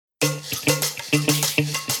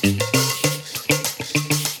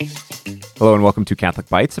Hello and welcome to Catholic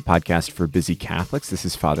Bites, a podcast for busy Catholics. This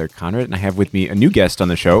is Father Conrad, and I have with me a new guest on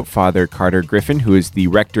the show, Father Carter Griffin, who is the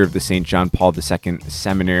rector of the St. John Paul II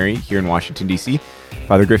Seminary here in Washington, D.C.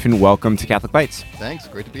 Father Griffin, welcome to Catholic Bites. Thanks.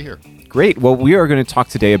 Great to be here. Great. Well, we are going to talk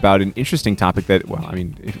today about an interesting topic that,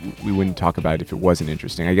 we wouldn't talk about it if it wasn't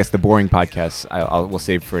interesting. I guess the boring podcasts we'll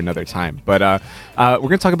save for another time. But we're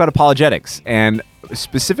going to talk about apologetics, and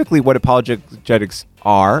specifically what apologetics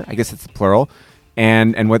are, I guess it's the plural,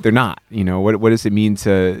 and what they're not. You know, what does it mean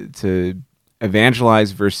to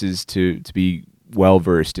evangelize versus to be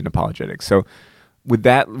well-versed in apologetics? So with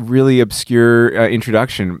that really obscure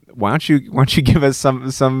introduction, why don't you give us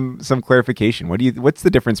some clarification? What's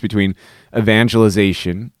the difference between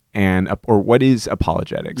evangelization and what is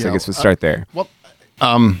apologetics? I guess we'll start there. The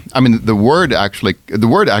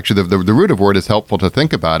root of word is helpful to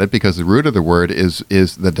think about it, because the root of the word is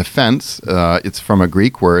the defense. It's from a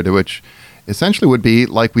Greek word, which essentially would be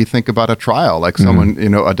like we think about a trial, like someone,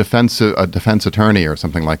 a defense attorney or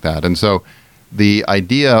something like that. And so the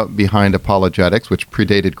idea behind apologetics, which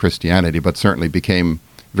predated Christianity, but certainly became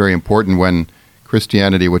very important when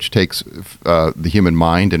Christianity, which takes the human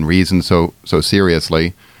mind and reason so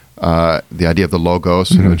seriously, the idea of the Logos,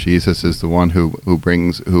 Jesus is the one who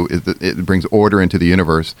brings order into the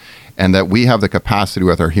universe, and that we have the capacity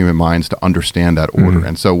with our human minds to understand that order.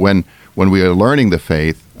 And so when we are learning the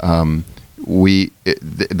faith, the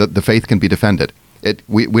faith can be defended.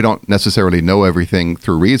 We don't necessarily know everything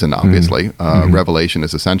through reason, obviously. Revelation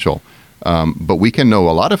is essential. But we can know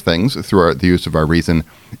a lot of things through the use of our reason,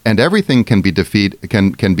 and everything can be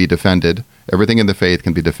defended. Everything in the faith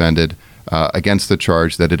can be defended against the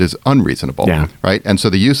charge that it is unreasonable, right? And so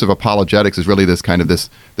the use of apologetics is really this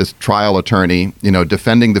trial attorney,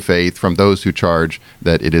 defending the faith from those who charge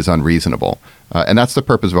that it is unreasonable. And that's the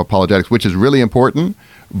purpose of apologetics, which is really important,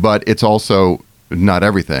 but it's also not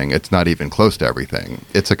everything. It's not even close to everything.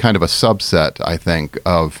 It's a kind of a subset, I think,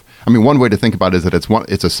 of... one way to think about it is that it's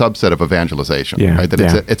a subset of evangelization, right?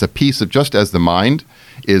 That it's a piece of, just as the mind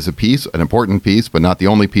is an important piece, but not the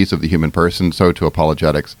only piece of the human person, so to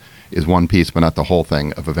apologetics is one piece, but not the whole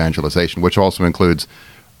thing of evangelization, which also includes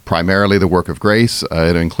primarily the work of grace.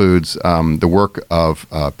 It includes the work of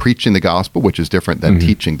preaching the gospel, which is different than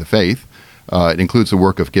teaching the faith. It includes the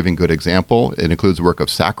work of giving good example. It includes the work of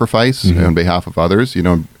sacrifice on behalf of others,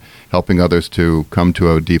 helping others to come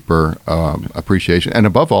to a deeper appreciation. And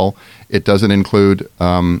above all, it doesn't include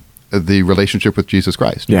the relationship with Jesus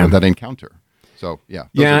Christ, that encounter. So,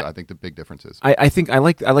 those are, I think, the big differences. I think I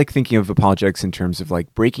like thinking of apologetics in terms of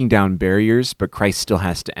like breaking down barriers, but Christ still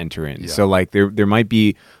has to enter in. So like there might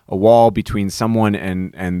be a wall between someone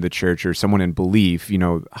and the church, or someone in belief,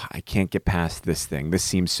 I can't get past this thing. This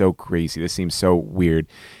seems so crazy. This seems so weird.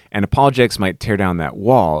 And apologetics might tear down that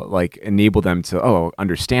wall, like enable them to,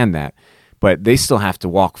 understand that. But they still have to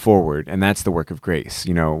walk forward, and that's the work of grace,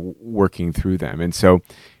 working through them. And so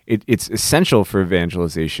it's essential for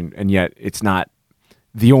evangelization, and yet it's not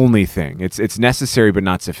the only thing. It's necessary but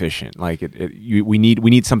not sufficient. Like we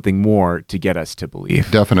need something more to get us to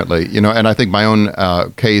believe. Definitely, and I think my own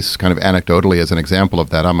case, kind of anecdotally, as an example of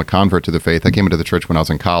that. I'm a convert to the faith. I came into the church when I was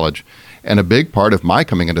in college, and a big part of my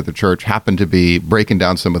coming into the church happened to be breaking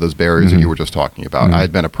down some of those barriers that you were just talking about. I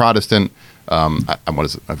had been a Protestant. I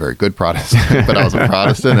was a very good Protestant, but I was a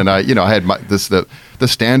Protestant, and I had the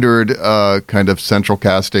standard kind of central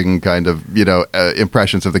casting kind of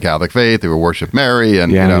impressions of the Catholic faith. They were worship Mary,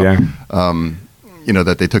 and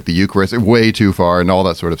that they took the Eucharist way too far, and all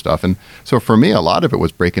that sort of stuff. And so for me, a lot of it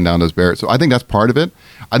was breaking down those barriers. So I think that's part of it.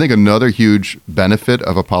 I think another huge benefit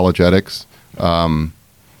of apologetics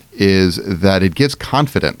is that it gives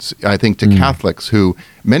confidence, I think, to Catholics who,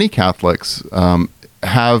 many Catholics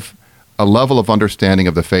have a level of understanding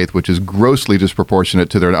of the faith which is grossly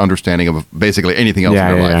disproportionate to their understanding of basically anything else in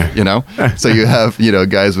their life, So you have,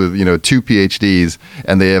 guys with, 2 PhDs,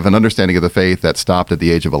 and they have an understanding of the faith that stopped at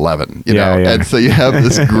the age of 11, And so you have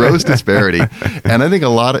this gross disparity. And I think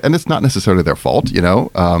and it's not necessarily their fault,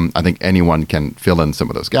 I think anyone can fill in some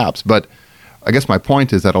of those gaps. But I guess my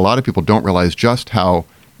point is that a lot of people don't realize just how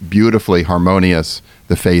beautifully harmonious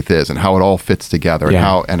the faith is, and how it all fits together,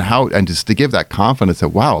 and just to give that confidence that,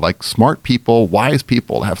 wow, like smart people, wise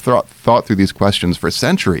people have thought through these questions for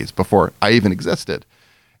centuries before I even existed.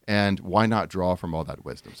 And why not draw from all that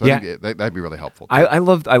wisdom? So I think that'd be really helpful. I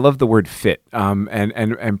love the word fit,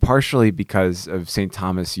 and partially because of St.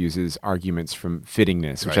 Thomas uses arguments from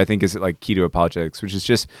fittingness, which I think is like key to apologetics, which is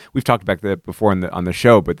just, we've talked about that before on the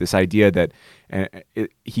show, but this idea that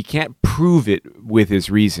he can't prove it with his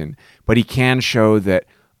reason, but he can show that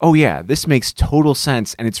oh yeah, this makes total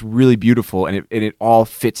sense, and it's really beautiful, and it all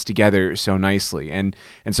fits together so nicely. And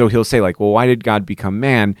so he'll say like, well, why did God become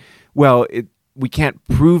man? Well, we can't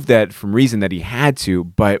prove that from reason that he had to,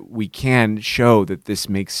 but we can show that this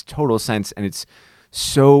makes total sense, and it's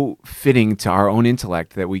so fitting to our own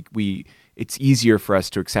intellect that we it's easier for us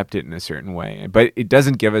to accept it in a certain way. But it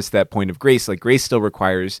doesn't give us that point of grace. Like, grace still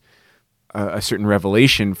requires a certain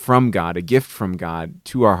revelation from God, a gift from God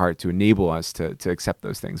to our heart to enable us to accept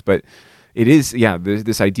those things. But it is,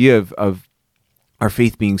 this idea of our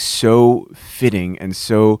faith being so fitting and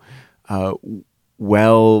so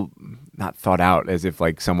well, not thought out, as if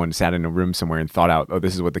like someone sat in a room somewhere and thought out, oh,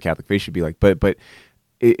 this is what the Catholic faith should be like. But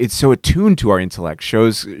it's so attuned to our intellect,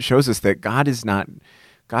 shows us that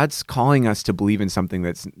God's calling us to believe in something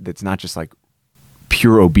that's not just like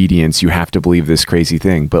pure obedience. You have to believe this crazy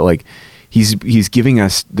thing, but like he's giving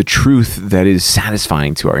us the truth that is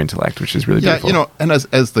satisfying to our intellect, which is really beautiful. Yeah, and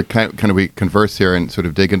as the kind of we converse here and sort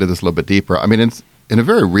of dig into this a little bit deeper, I mean, it's in a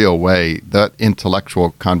very real way, that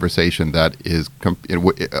intellectual conversation that is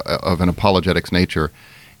of an apologetics nature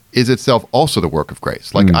is itself also the work of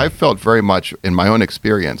grace. Like, I felt very much in my own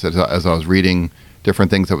experience as I was reading different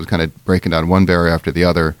things that was kind of breaking down one barrier after the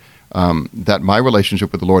other, that my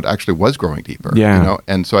relationship with the Lord actually was growing deeper. Yeah.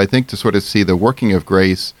 And so I think to sort of see the working of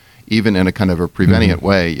grace, even in a kind of a prevenient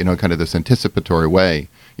way, kind of this anticipatory way,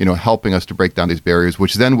 helping us to break down these barriers,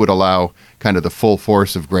 which then would allow kind of the full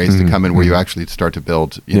force of grace to come in, where you actually start to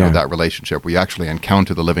build, that relationship, where you actually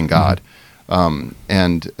encounter the living God.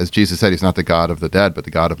 And as Jesus said, he's not the God of the dead, but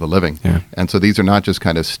the God of the living. Yeah. And so these are not just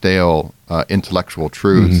kind of stale intellectual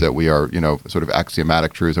truths that we are, sort of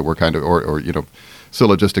axiomatic truths that we're kind of, or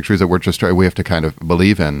syllogistic truths that we're just we have to kind of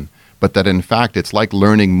believe in, but that in fact it's like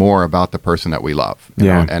learning more about the person that we love. You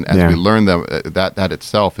know? And as we learn them, that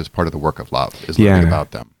itself is part of the work of love, is learning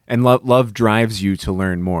about them. And love drives you to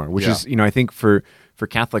learn more, which is, I think for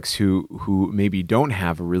Catholics who maybe don't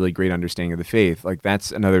have a really great understanding of the faith, like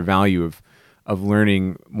that's another value of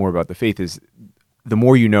learning more about the faith, is the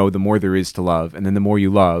more you know, the more there is to love. And then the more you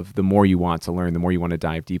love, the more you want to learn, the more you want to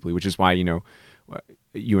dive deeply, which is why,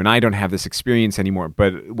 you and I don't have this experience anymore,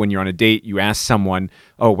 but when you're on a date, you ask someone,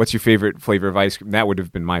 oh, what's your favorite flavor of ice cream? That would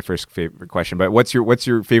have been my first favorite question. But what's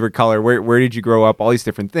your favorite color? Where did you grow up? All these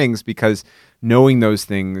different things, because knowing those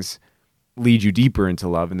things lead you deeper into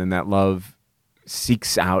love. And then that love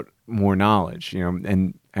seeks out more knowledge,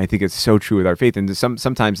 and I think it's so true with our faith. And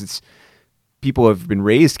sometimes it's people have been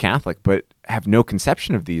raised Catholic, but have no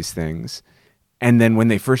conception of these things. And then when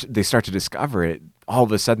they start to discover it, all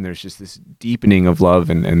of a sudden there's just this deepening of love,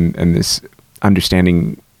 and this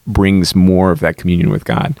understanding brings more of that communion with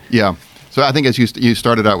God. Yeah. So I think as you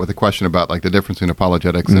started out with a question about like the difference between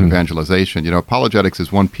apologetics and evangelization, apologetics is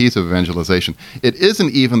one piece of evangelization. It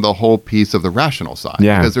isn't even the whole piece of the rational side.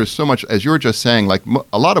 Yeah. Because there's so much, as you were just saying, like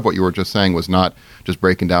a lot of what you were just saying was not just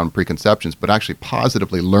breaking down preconceptions, but actually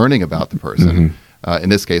positively learning about the person. In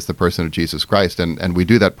this case, the person of Jesus Christ. And we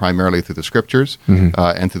do that primarily through the scriptures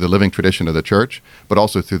and through the living tradition of the church, but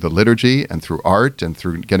also through the liturgy and through art and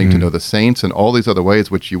through getting to know the saints and all these other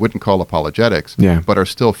ways which you wouldn't call apologetics, but are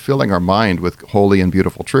still filling our mind with holy and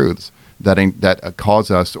beautiful truths that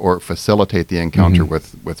cause us or facilitate the encounter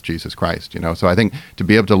with Jesus Christ. So I think to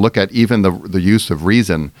be able to look at even the use of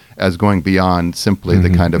reason as going beyond simply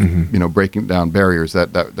the kind of breaking down barriers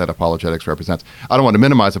that apologetics represents. I don't want to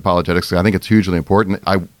minimize apologetics, because I think it's hugely important.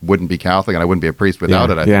 I wouldn't be Catholic and I wouldn't be a priest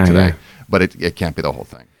without it, I think, today. But it can't be the whole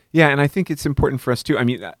thing. Yeah, and I think it's important for us too. I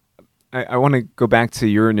mean, I want to go back to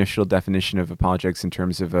your initial definition of apologetics in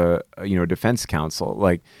terms of a defense counsel.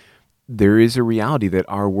 Like, there is a reality that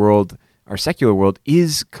our secular world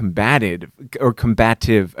is combative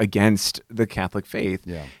against the Catholic faith.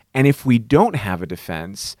 Yeah. And if we don't have a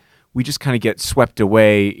defense, we just kind of get swept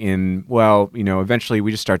away in, eventually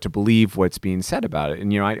we just start to believe what's being said about it.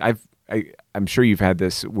 And, I'm sure you've had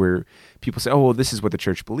this where people say, oh, well, this is what the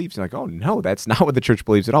church believes. You're like, oh, no, that's not what the church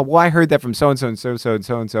believes at all. Well, I heard that from so-and-so and so-and-so and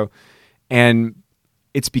so-and-so. And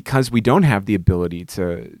it's because we don't have the ability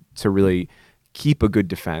to really keep a good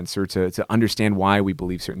defense or to understand why we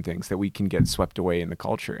believe certain things, that we can get swept away in the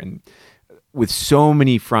culture. And with so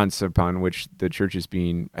many fronts upon which the church is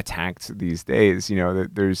being attacked these days, that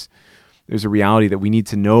there's a reality that we need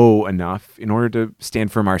to know enough in order to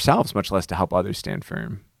stand firm ourselves, much less to help others stand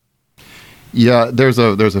firm. Yeah, there's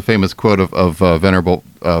a famous quote of Venerable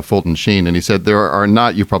Fulton Sheen, and he said, there are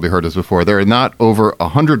not, you've probably heard this before, there are not over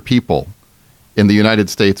 100 people in the United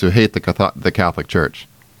States who hate the Catholic Church.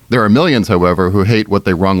 There are millions, however, who hate what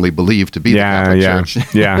they wrongly believe to be the Catholic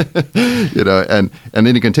Church. Yeah. And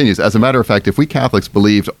then he continues, as a matter of fact, if we Catholics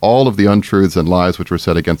believed all of the untruths and lies which were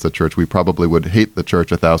said against the Church, we probably would hate the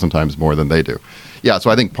Church 1,000 times more than they do. Yeah, so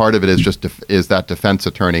I think part of it is just is that defense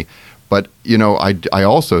attorney. But, I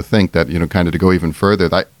also think that, kind of to go even further,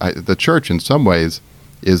 the Church in some ways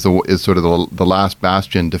is sort of the last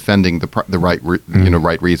bastion defending the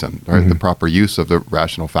right reason, right? The proper use of the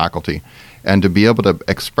rational faculty. And to be able to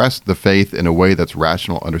express the faith in a way that's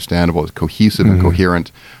rational, understandable, is cohesive and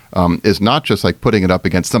coherent, is not just like putting it up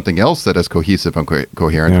against something else that is cohesive and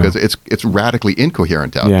coherent, because it's radically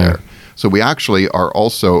incoherent out there. So we actually are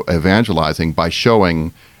also evangelizing by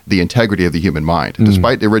showing the integrity of the human mind.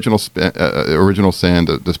 Despite the original sin,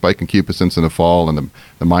 despite concupiscence in the fall, and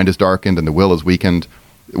the mind is darkened and the will is weakened,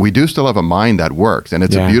 we do still have a mind that works, and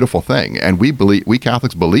it's a beautiful thing. And we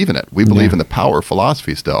Catholics believe in it. We believe in the power of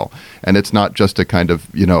philosophy still, and it's not just a kind of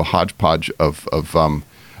hodgepodge of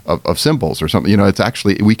symbols or something. It's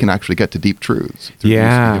actually, we can actually get to deep truths through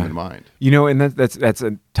the human mind. And that's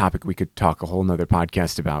a topic we could talk a whole nother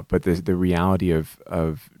podcast about. But the reality of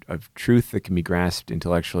truth that can be grasped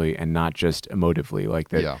intellectually and not just emotively, like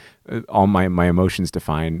that. All my emotions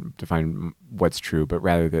define what's true, but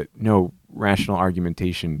rather that no rational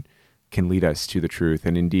argumentation can lead us to the truth,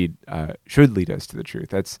 and indeed should lead us to the truth.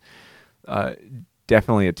 That's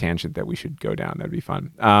definitely a tangent that we should go down. That'd be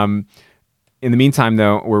fun. In the meantime,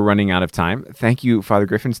 though, we're running out of time. Thank you, Father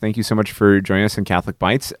Griffins. Thank you so much for joining us in Catholic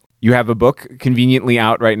Bites. You have a book conveniently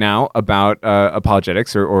out right now about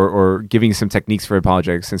apologetics or giving some techniques for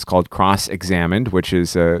apologetics. It's called Cross-Examined, which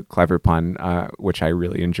is a clever pun, which I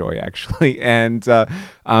really enjoy, actually. And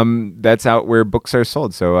that's out where books are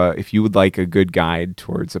sold. So if you would like a good guide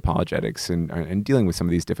towards apologetics and dealing with some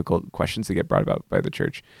of these difficult questions that get brought about by the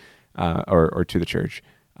church or to the church,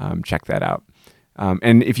 check that out.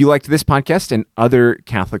 And if you liked this podcast and other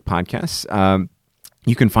Catholic podcasts,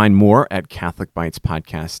 you can find more at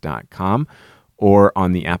CatholicBitesPodcast.com or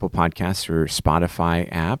on the Apple Podcasts or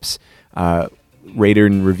Spotify apps. Rate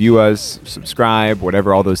and review us, subscribe,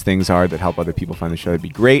 whatever all those things are that help other people find the show. That'd be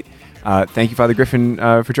great. Thank you, Father Griffin,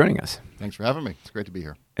 for joining us. Thanks for having me. It's great to be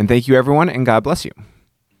here. And thank you, everyone, and God bless you.